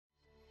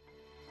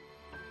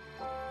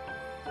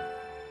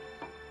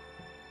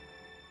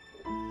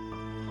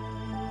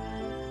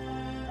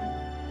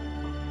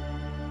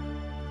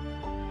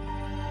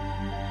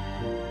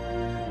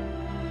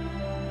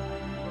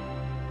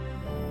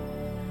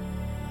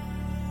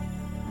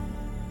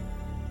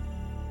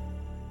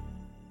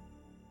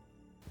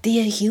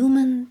Dear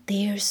human,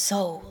 dear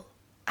soul,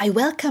 I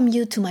welcome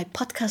you to my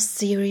podcast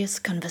series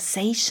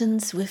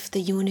Conversations with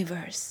the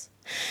Universe.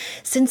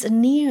 Since a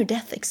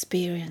near-death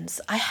experience,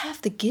 I have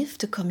the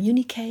gift to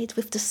communicate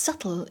with the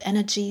subtle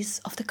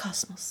energies of the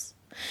cosmos.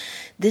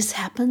 This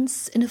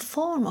happens in a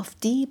form of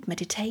deep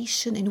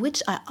meditation in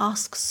which I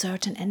ask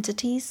certain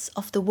entities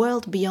of the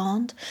world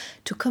beyond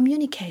to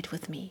communicate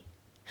with me.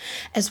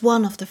 As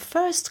one of the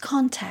first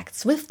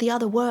contacts with the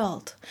other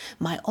world,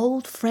 my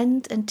old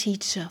friend and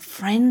teacher,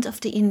 Friend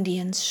of the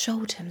Indians,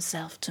 showed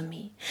himself to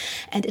me,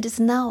 and it is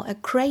now a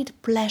great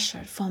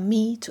pleasure for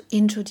me to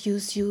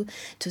introduce you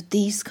to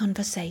these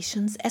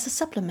conversations as a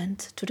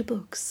supplement to the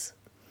books.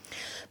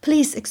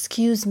 Please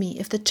excuse me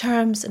if the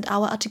terms and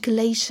our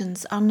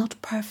articulations are not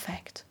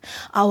perfect.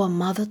 Our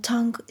mother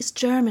tongue is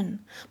German,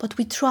 but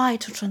we try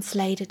to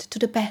translate it to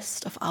the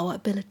best of our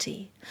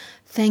ability.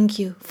 Thank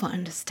you for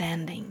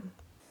understanding.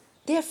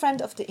 Dear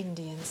Friend of the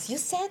Indians, you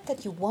said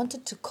that you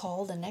wanted to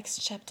call the next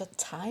chapter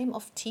Time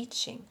of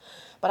Teaching,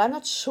 but I'm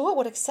not sure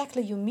what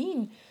exactly you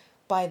mean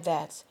by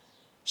that.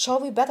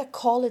 Shall we better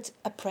call it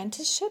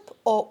apprenticeship,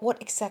 or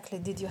what exactly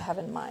did you have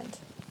in mind?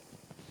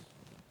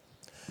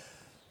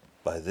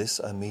 By this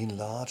I mean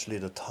largely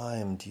the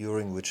time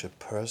during which a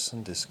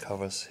person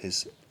discovers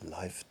his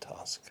life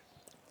task.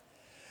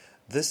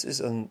 This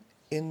is an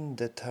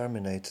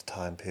indeterminate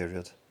time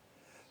period,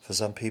 for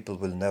some people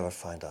will never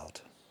find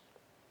out.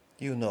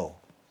 You know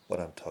what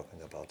I'm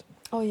talking about.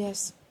 Oh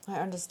yes, I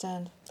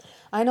understand.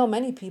 I know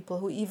many people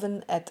who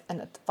even at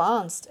an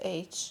advanced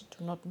age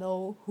do not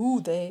know who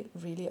they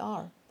really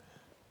are,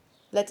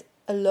 let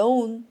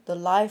alone the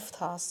life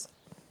task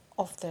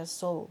of their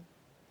soul.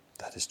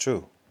 That is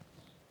true.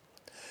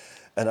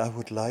 And I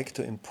would like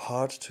to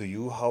impart to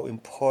you how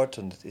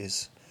important it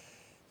is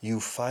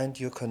you find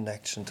your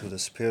connection to the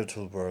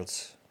spiritual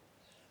worlds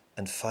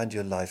and find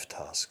your life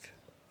task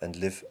and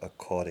live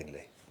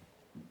accordingly.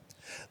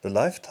 The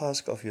life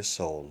task of your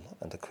soul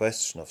and the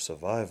question of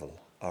survival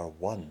are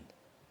one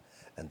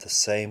and the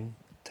same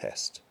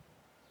test.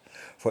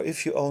 For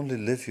if you only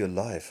live your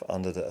life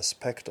under the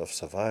aspect of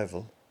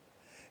survival,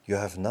 you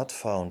have not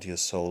found your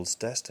soul's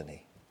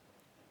destiny.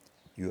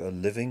 You are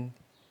living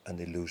an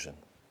illusion.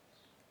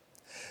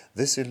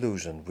 This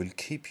illusion will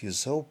keep you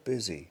so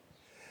busy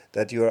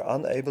that you are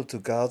unable to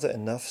gather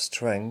enough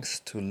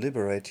strength to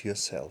liberate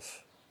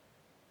yourself.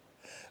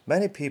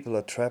 Many people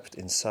are trapped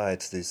inside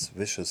this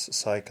vicious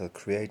cycle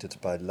created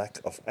by lack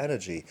of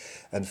energy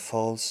and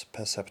false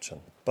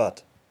perception.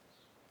 But,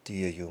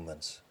 dear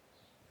humans,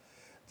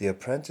 the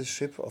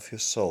apprenticeship of your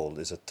soul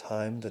is a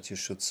time that you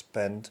should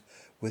spend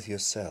with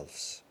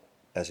yourselves,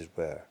 as it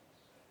were,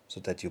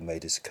 so that you may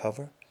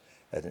discover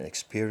and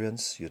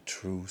experience your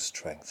true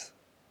strength.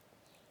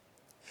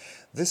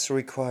 This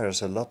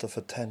requires a lot of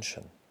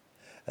attention,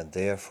 and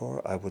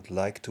therefore I would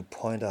like to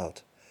point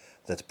out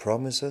that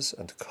promises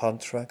and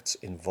contracts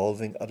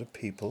involving other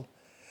people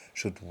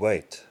should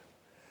wait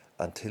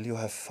until you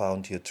have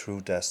found your true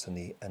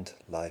destiny and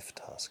life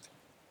task.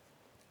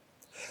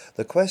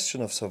 The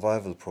question of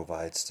survival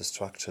provides the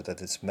structure that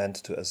is meant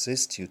to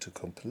assist you to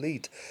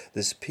complete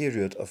this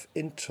period of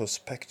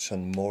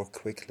introspection more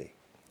quickly.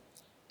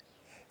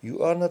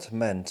 You are not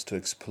meant to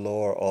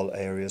explore all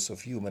areas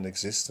of human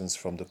existence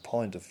from the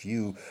point of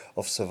view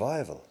of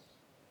survival,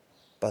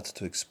 but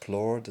to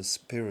explore the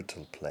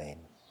spiritual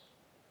plane.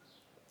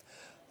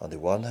 On the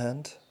one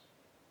hand,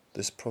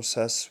 this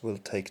process will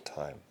take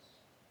time,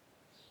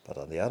 but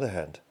on the other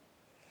hand,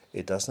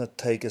 it does not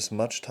take as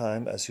much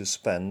time as you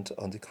spend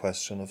on the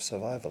question of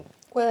survival.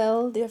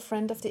 Well, dear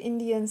Friend of the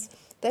Indians,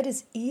 that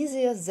is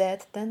easier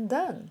said than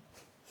done.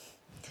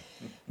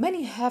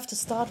 Many have to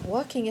start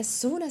working as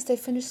soon as they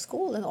finish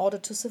school in order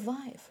to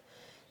survive.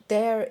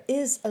 There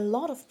is a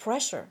lot of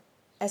pressure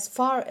as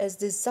far as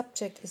this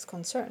subject is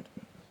concerned.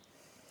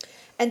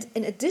 And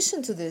in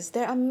addition to this,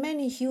 there are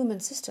many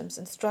human systems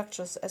and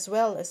structures, as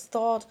well as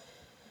thought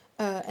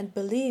and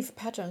belief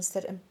patterns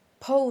that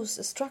impose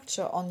a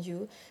structure on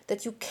you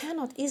that you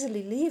cannot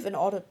easily leave in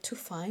order to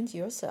find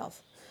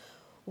yourself.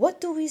 What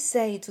do we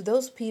say to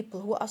those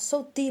people who are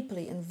so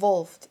deeply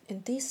involved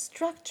in these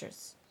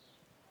structures?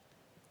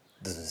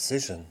 The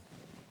decision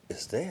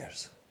is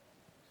theirs.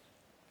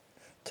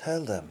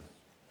 Tell them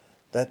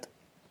that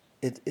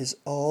it is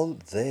all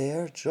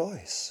their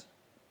choice,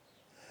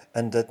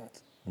 and that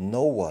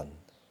no one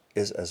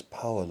is as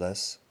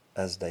powerless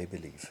as they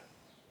believe.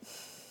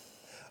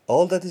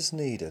 All that is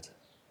needed,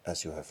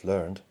 as you have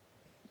learned,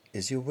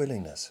 is your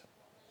willingness.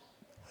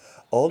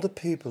 All the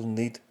people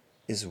need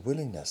is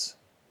willingness,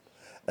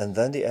 and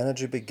then the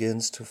energy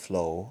begins to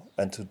flow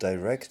and to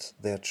direct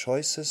their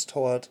choices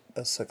toward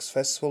a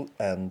successful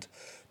end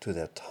to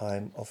their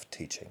time of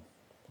teaching.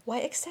 Why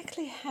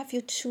exactly have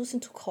you chosen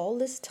to call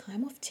this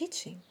time of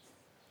teaching?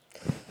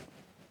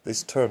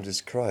 This term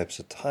describes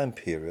a time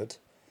period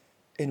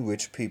in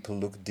which people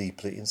look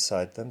deeply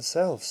inside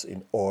themselves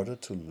in order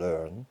to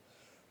learn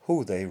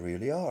who they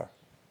really are.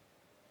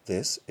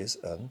 This is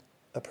an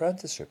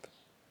apprenticeship.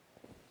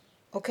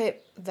 Okay,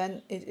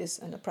 then it is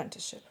an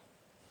apprenticeship.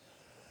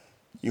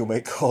 You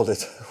may call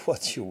it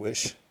what you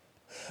wish.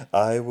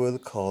 I will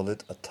call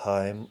it a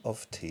time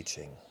of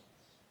teaching.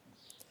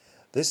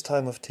 This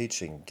time of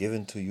teaching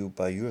given to you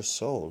by your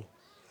soul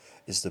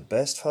is the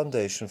best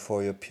foundation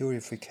for your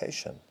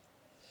purification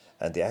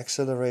and the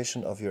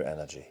acceleration of your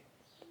energy.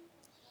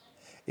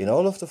 In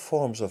all of the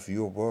forms of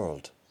your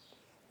world,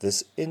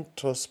 this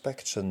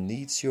introspection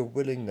needs your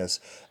willingness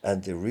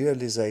and the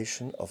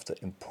realization of the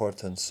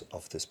importance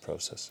of this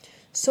process.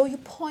 So you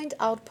point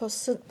out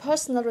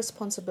personal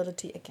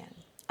responsibility again.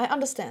 I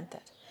understand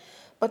that.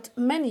 But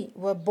many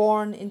were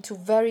born into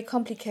very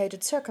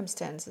complicated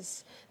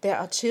circumstances. There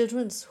are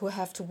children who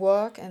have to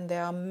work, and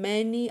there are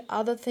many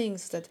other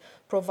things that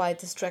provide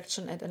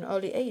distraction at an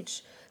early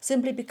age,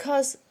 simply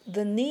because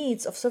the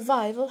needs of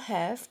survival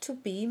have to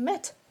be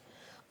met.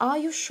 Are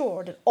you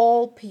sure that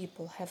all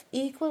people have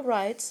equal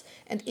rights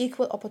and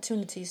equal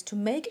opportunities to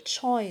make a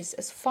choice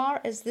as far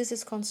as this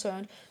is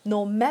concerned,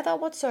 no matter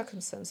what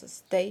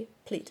circumstances they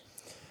plead?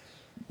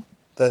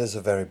 That is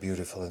a very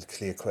beautiful and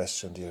clear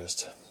question,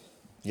 dearest.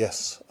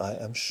 Yes, I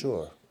am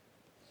sure.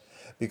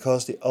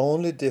 Because the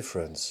only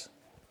difference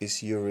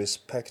is your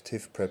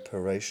respective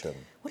preparation.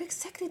 What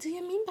exactly do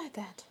you mean by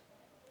that?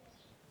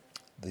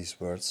 These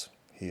words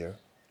here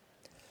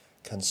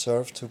can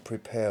serve to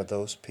prepare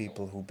those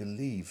people who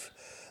believe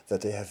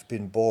that they have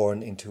been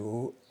born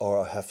into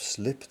or have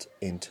slipped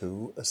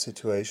into a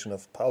situation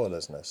of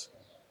powerlessness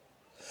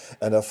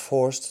and are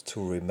forced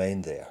to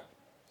remain there.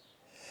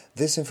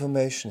 This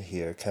information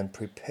here can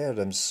prepare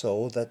them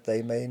so that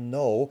they may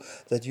know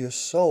that your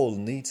soul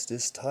needs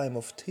this time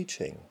of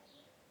teaching,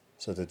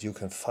 so that you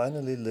can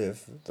finally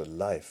live the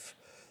life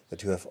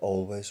that you have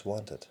always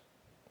wanted.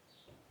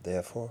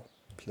 Therefore,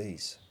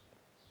 please,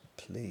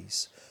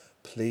 please,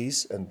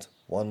 please, and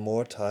one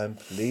more time,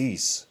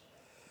 please,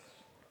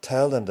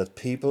 tell them that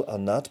people are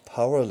not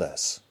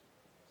powerless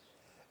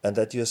and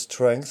that your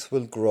strength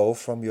will grow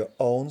from your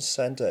own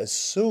center as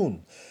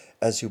soon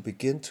as you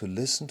begin to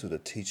listen to the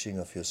teaching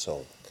of your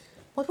soul.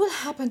 What will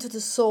happen to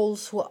the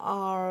souls who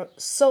are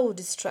so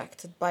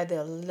distracted by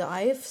their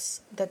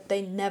lives that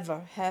they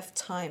never have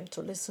time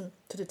to listen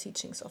to the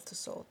teachings of the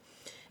soul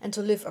and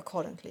to live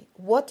accordingly?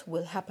 What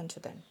will happen to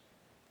them?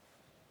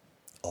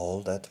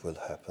 All that will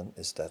happen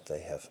is that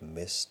they have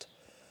missed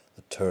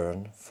the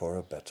turn for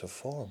a better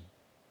form.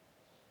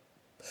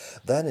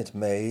 Then it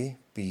may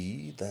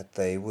be that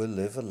they will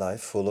live a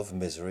life full of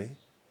misery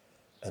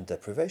and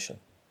deprivation.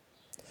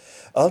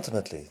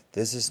 Ultimately,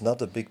 this is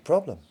not a big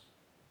problem,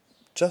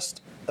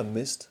 just a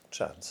missed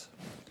chance.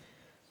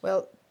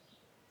 Well,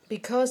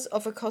 because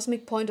of a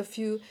cosmic point of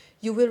view,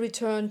 you will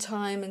return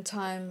time and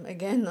time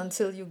again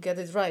until you get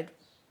it right.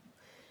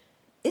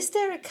 Is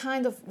there a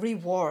kind of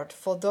reward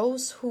for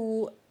those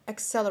who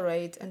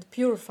accelerate and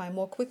purify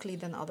more quickly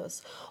than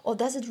others? Or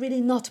does it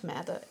really not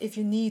matter if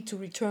you need to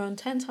return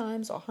 10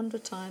 times or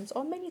 100 times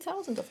or many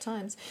thousands of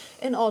times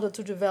in order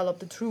to develop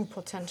the true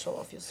potential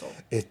of your soul?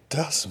 It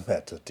does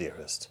matter,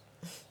 dearest.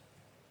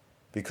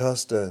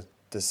 Because the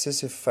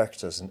decisive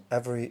factors in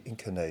every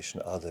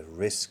incarnation are the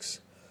risks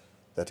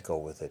that go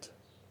with it.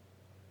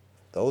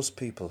 Those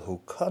people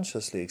who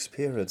consciously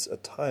experience a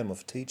time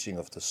of teaching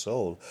of the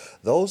soul,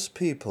 those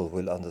people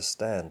will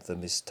understand the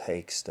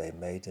mistakes they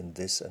made in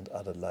this and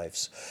other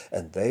lives,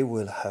 and they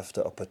will have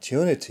the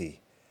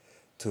opportunity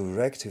to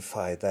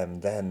rectify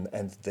them then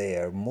and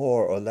there,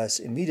 more or less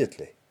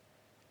immediately.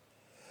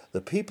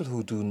 The people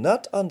who do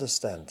not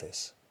understand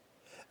this,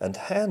 and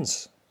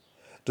hence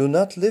do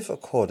not live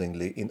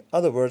accordingly, in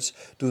other words,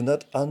 do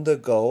not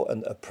undergo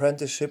an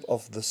apprenticeship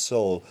of the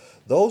soul,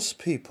 those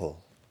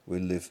people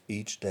will live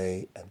each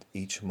day and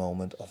each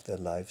moment of their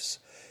lives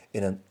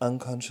in an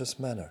unconscious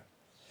manner,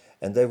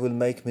 and they will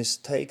make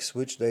mistakes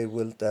which they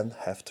will then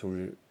have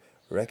to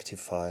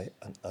rectify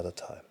another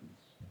time.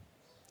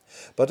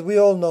 But we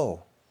all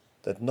know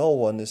that no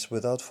one is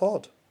without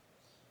fault,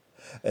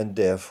 and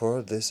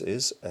therefore this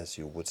is, as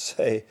you would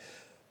say,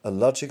 a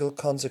logical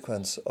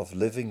consequence of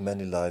living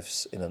many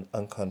lives in an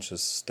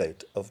unconscious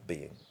state of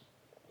being.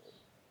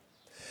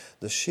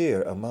 The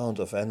sheer amount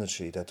of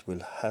energy that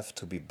will have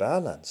to be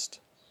balanced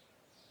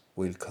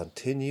will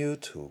continue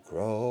to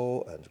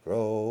grow and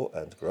grow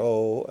and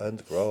grow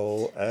and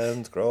grow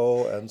and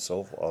grow and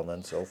so on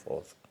and so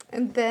forth.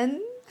 And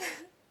then?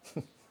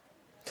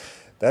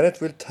 Then it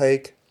will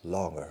take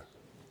longer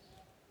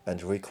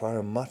and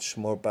require much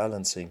more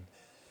balancing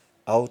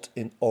out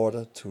in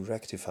order to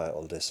rectify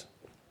all this.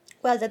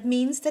 Well, that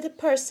means that a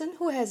person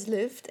who has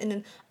lived in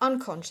an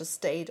unconscious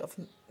state of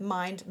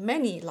mind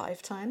many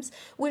lifetimes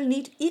will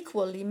need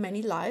equally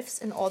many lives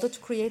in order to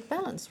create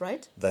balance,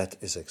 right? That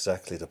is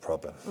exactly the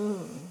problem.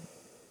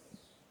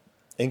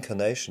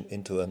 Incarnation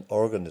into an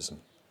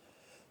organism,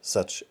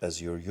 such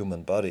as your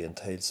human body,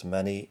 entails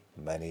many,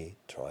 many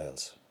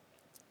trials.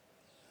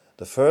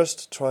 The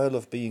first trial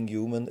of being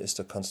human is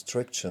the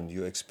constriction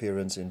you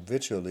experience in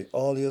virtually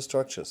all your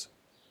structures,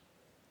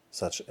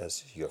 such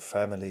as your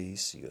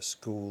families, your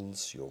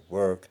schools, your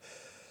work,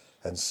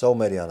 and so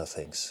many other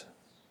things.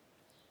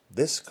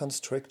 This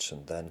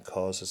constriction then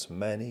causes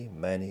many,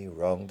 many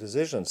wrong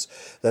decisions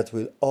that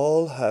will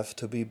all have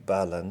to be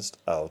balanced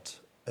out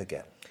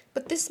again.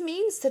 But this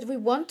means that we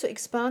want to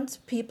expand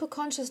people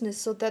consciousness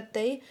so that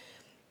they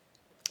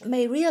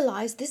may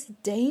realize this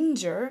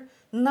danger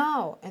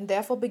now and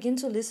therefore begin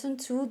to listen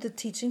to the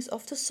teachings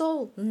of the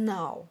soul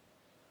now.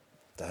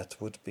 That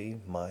would be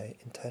my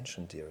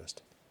intention,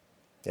 dearest.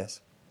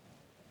 Yes.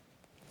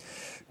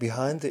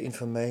 Behind the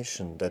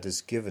information that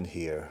is given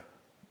here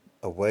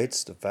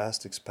awaits the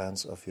vast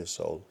expanse of your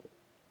soul.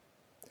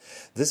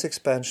 This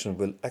expansion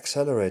will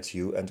accelerate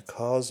you and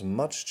cause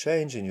much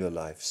change in your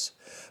lives,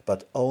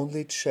 but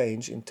only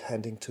change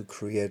intending to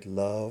create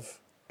love,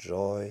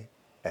 joy,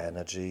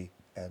 energy,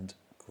 and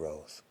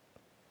growth.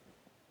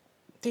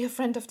 Dear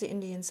friend of the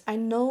Indians, I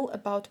know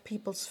about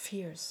people's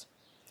fears.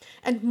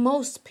 And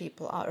most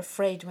people are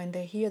afraid when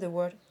they hear the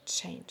word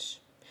change,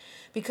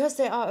 because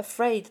they are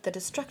afraid that the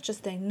structures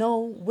they know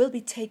will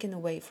be taken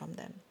away from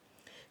them.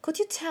 Could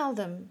you tell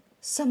them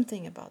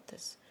something about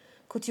this?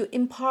 Could you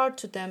impart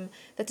to them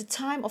that the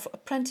time of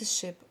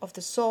apprenticeship of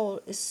the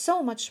soul is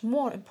so much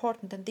more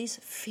important than these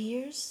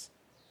fears?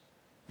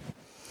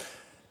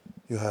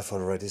 You have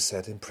already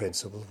said in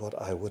principle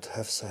what I would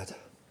have said.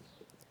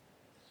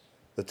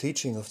 The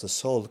teaching of the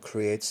soul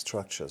creates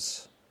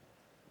structures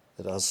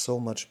that are so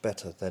much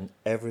better than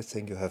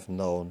everything you have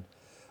known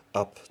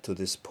up to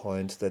this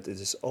point that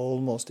it is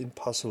almost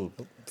impossible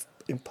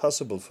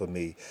for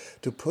me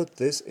to put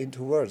this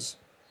into words.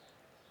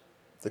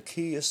 The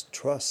key is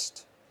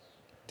trust,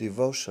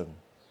 devotion,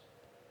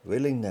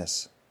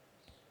 willingness,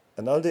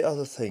 and all the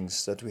other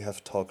things that we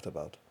have talked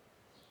about.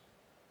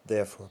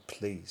 Therefore,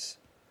 please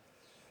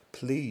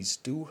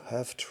do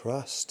have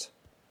trust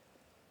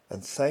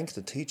and thank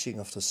the teaching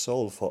of the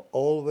soul for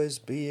always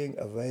being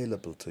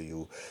available to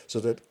you, so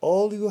that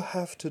all you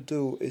have to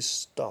do is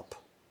stop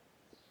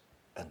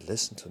and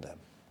listen to them.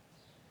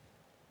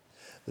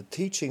 The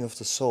teaching of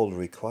the soul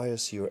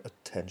requires your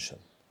attention.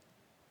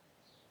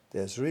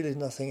 There's really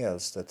nothing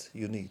else that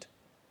you need.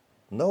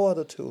 No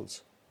other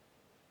tools.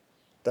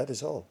 That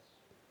is all.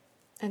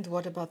 And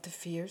what about the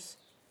fears?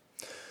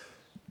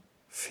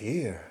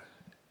 Fear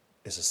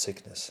is a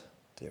sickness,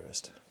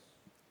 dearest.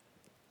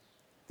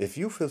 If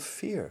you feel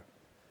fear,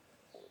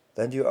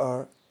 then you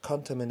are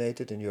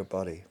contaminated in your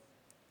body.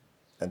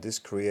 And this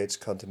creates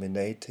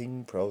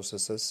contaminating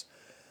processes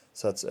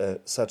such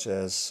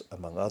as,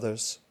 among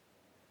others,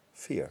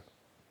 fear.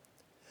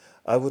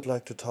 I would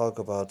like to talk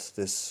about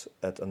this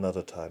at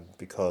another time,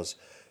 because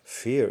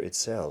fear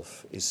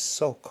itself is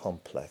so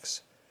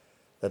complex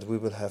that we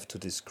will have to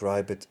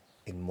describe it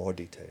in more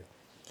detail.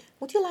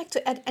 Would you like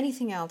to add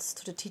anything else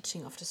to the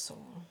teaching of the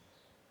soul?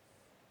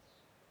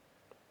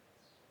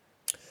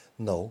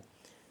 No.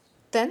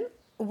 Then,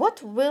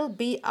 what will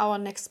be our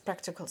next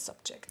practical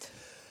subject?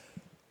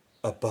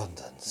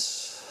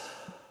 Abundance.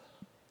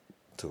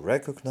 To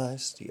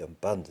recognize the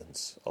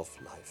abundance of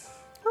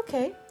life.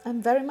 Okay,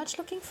 I'm very much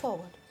looking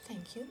forward.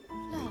 Thank you.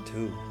 Me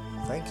too.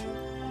 Thank you.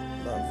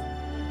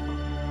 Love.